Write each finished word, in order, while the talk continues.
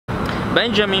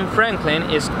Benjamin Franklin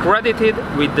is credited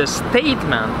with the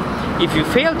statement, "If you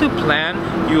fail to plan,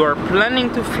 you are planning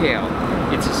to fail."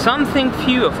 It's something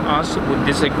few of us would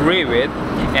disagree with,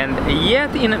 and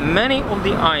yet in many of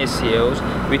the ICOs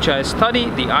which I study,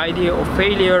 the idea of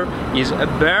failure is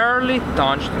barely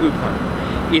touched upon.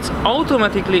 It's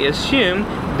automatically assumed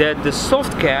that the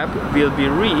soft cap will be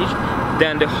reached,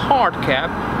 then the hard cap,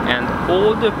 and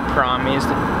all the promised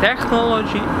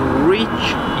technology-rich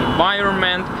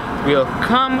environment will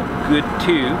come good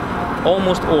too,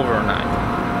 almost overnight.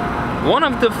 One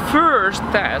of the first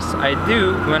tests I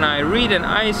do when I read an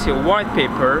ICO white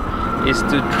paper is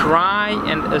to try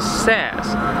and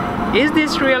assess, is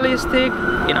this realistic?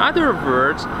 In other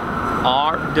words,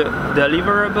 are the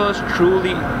deliverables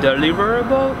truly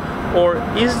deliverable, or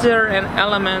is there an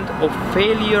element of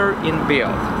failure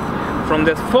inbuilt? From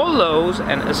that follows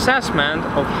an assessment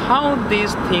of how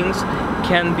these things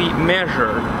can be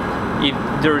measured. If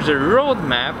there's a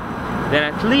roadmap, then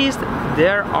at least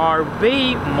there are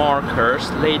way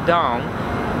markers laid down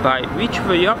by which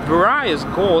various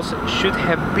goals should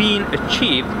have been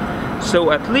achieved,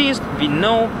 so at least we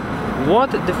know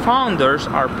what the founders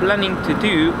are planning to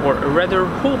do, or rather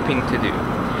hoping to do.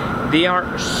 They are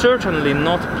certainly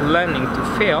not planning to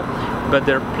fail, but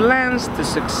their plans to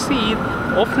succeed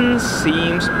often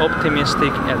seems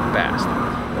optimistic at best.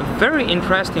 A very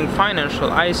interesting financial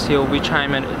ICO which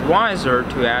I'm an advisor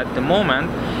to at the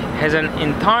moment has an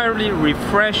entirely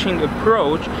refreshing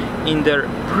approach in their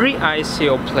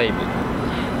pre-ICO playbook.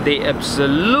 They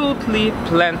absolutely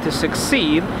plan to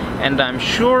succeed, and I'm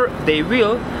sure they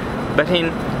will, but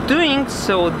in doing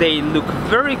so they look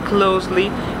very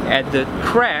closely at the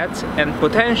threats and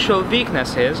potential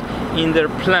weaknesses in their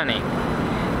planning.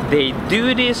 They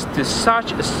do this to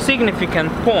such a significant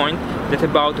point that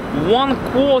about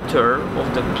 1/4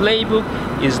 of the playbook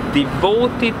is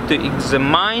devoted to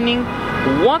examining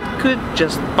what could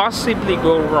just possibly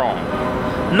go wrong.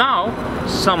 Now,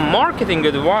 some marketing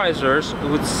advisors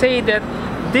would say that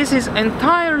this is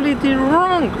entirely the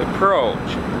wrong approach.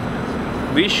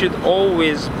 We should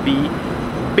always be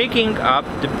picking up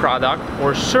the product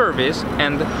or service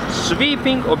and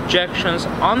sweeping objections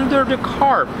under the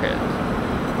carpet.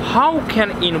 How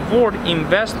can inward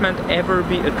investment ever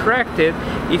be attracted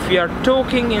if we are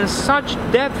talking in such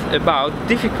depth about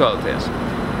difficulties?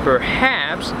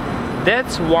 Perhaps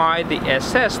that's why the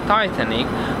SS Titanic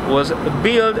was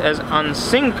billed as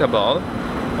unsinkable.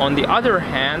 On the other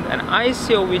hand, an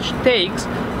ICO which takes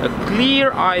a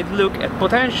clear-eyed look at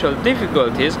potential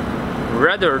difficulties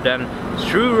rather than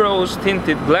through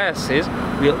rose-tinted glasses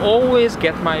will always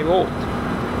get my vote.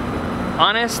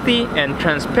 Honesty and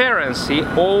transparency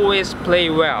always play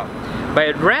well. By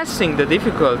addressing the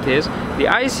difficulties, the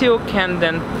ICO can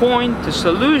then point to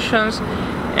solutions,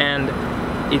 and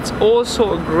it's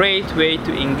also a great way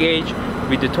to engage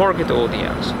with the target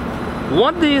audience.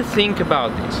 What do you think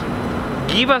about this?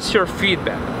 Give us your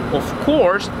feedback. Of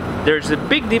course, there's a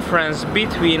big difference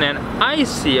between an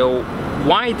ICO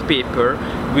white paper,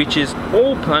 which is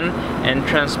open and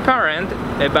transparent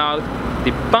about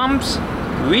the bumps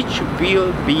which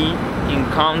will be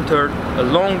encountered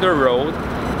along the road,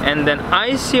 and an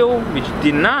ICO which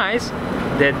denies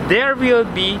that there will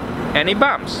be any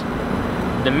bumps.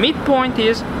 The midpoint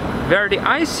is where the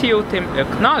ICO team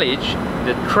acknowledges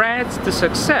the threats to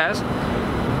success,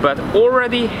 but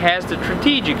already has the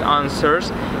strategic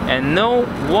answers and know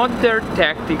what their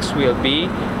tactics will be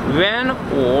when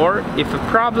or if a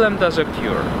problem does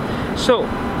occur. So,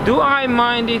 do I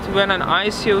mind it when an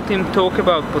ICO team talk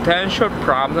about potential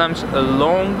problems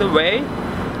along the way?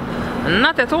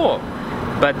 Not at all.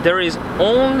 But there is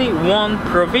only one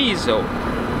proviso.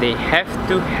 They have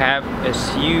to have a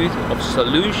suite of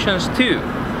solutions too.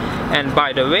 And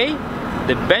by the way,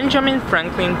 the Benjamin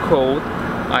Franklin quote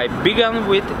I began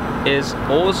with is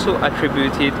also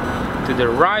attributed to the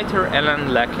writer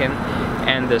Alan Lakin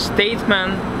and the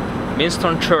statesman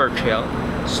Winston Churchill.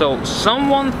 So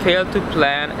someone failed to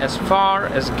plan as far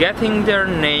as getting their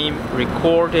name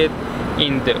recorded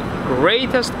in the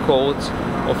greatest quotes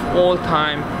of all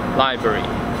time library.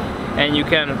 And you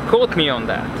can quote me on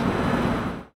that.